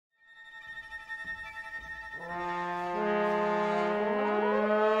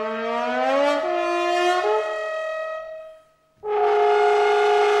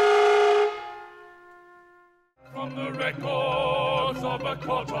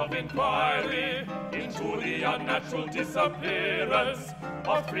of inquiry into the unnatural disappearance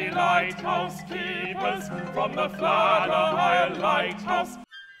of 3 lighthouse keepers from the Flatiron Lighthouse.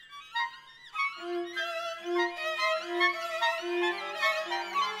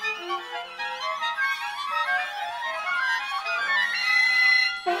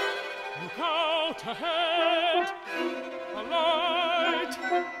 Look out ahead, a light,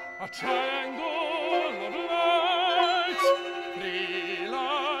 a triangle of lights, 3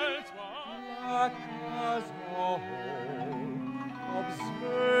 lights, black as a hole,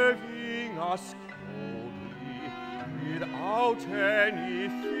 observing us coldly, without any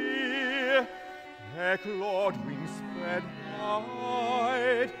fear. Their clawed wings spread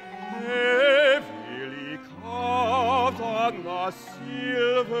wide, heavily carved on the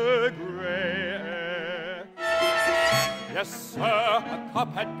silver grey air. Yes, sir, a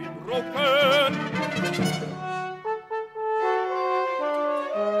cup had been broken.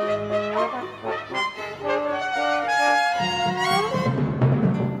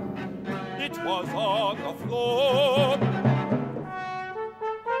 It was on the floor.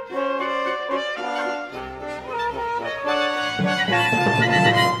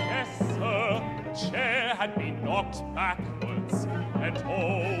 Yes, sir, the chair had been knocked backwards and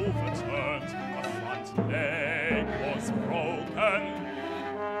overturned. The front leg was broken.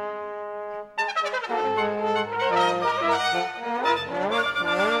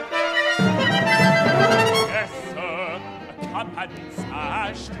 Yes, sir, the cup had been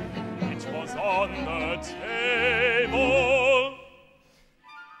smashed. It was on the table.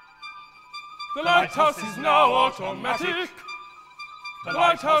 The lighthouse is now automatic. The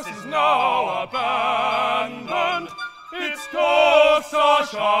lighthouse is now abandoned. Its ghosts are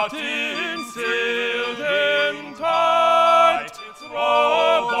shut in, sealed in tight. Its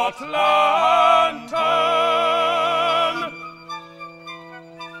robot lantern.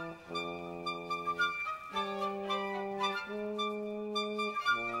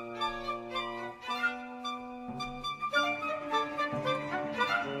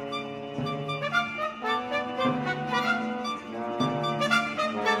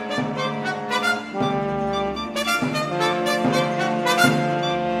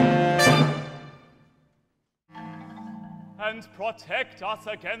 And protect us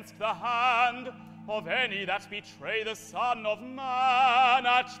against the hand of any that betray the Son of Man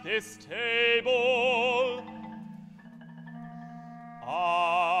at this table.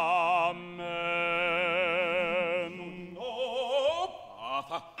 Amen. No,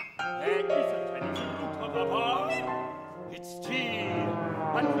 Arthur, there isn't any fruit of the vine. It's tea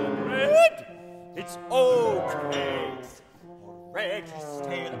and bread. It's oat cakes. Already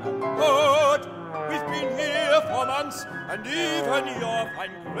stale and good. We've been here for months, and even your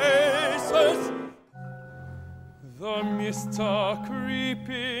fine graces. The mists are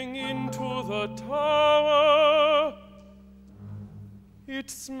creeping into the tower. It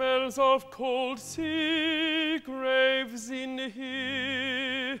smells of cold sea graves in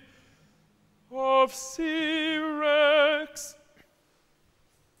here, of sea wrecks,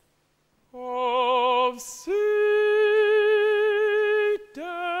 of sea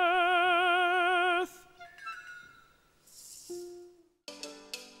death.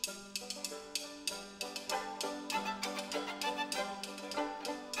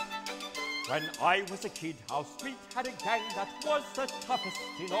 When I was a kid, our street had a gang that was the toughest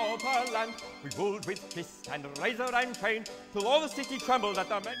in all the land. We ruled with fist and razor and chain, till all the city trembled at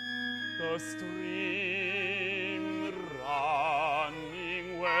the men. The stream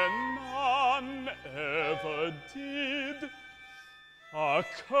running when none ever did. A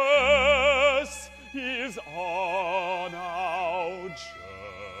curse is on our journey.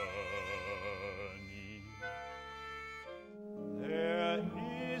 There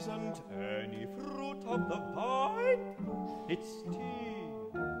isn't any fruit of the vine. It's tea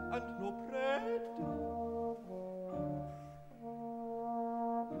and no bread.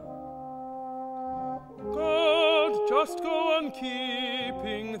 God, just go on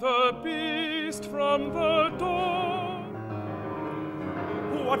keeping the beast from the door.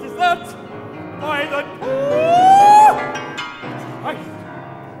 What is that? By the door! Christ!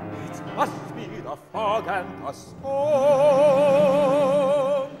 It must be the fog and the storm.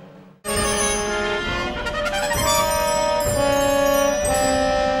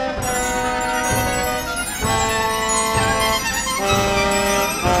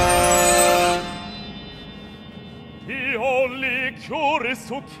 The only cure is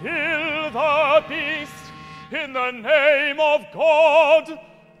to kill the beast in the name of God,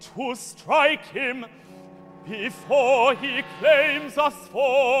 to strike him before he claims us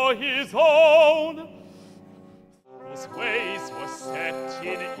for his own. Those ways were set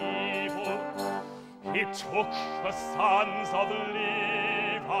in he took the sons of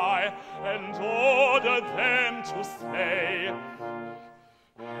Levi and ordered them to slay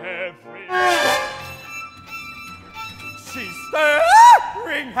every... She's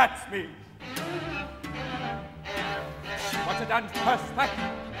staring at me. She wanted to curse that.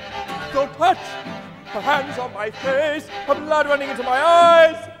 Don't touch. Her hands on my face, her blood running into my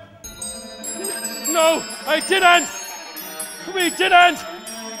eyes. No, I didn't. We didn't.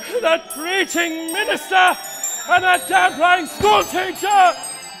 That preaching minister and that damn lying school teacher.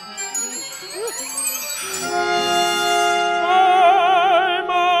 I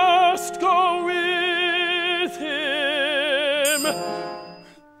must go with him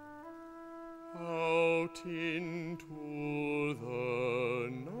out into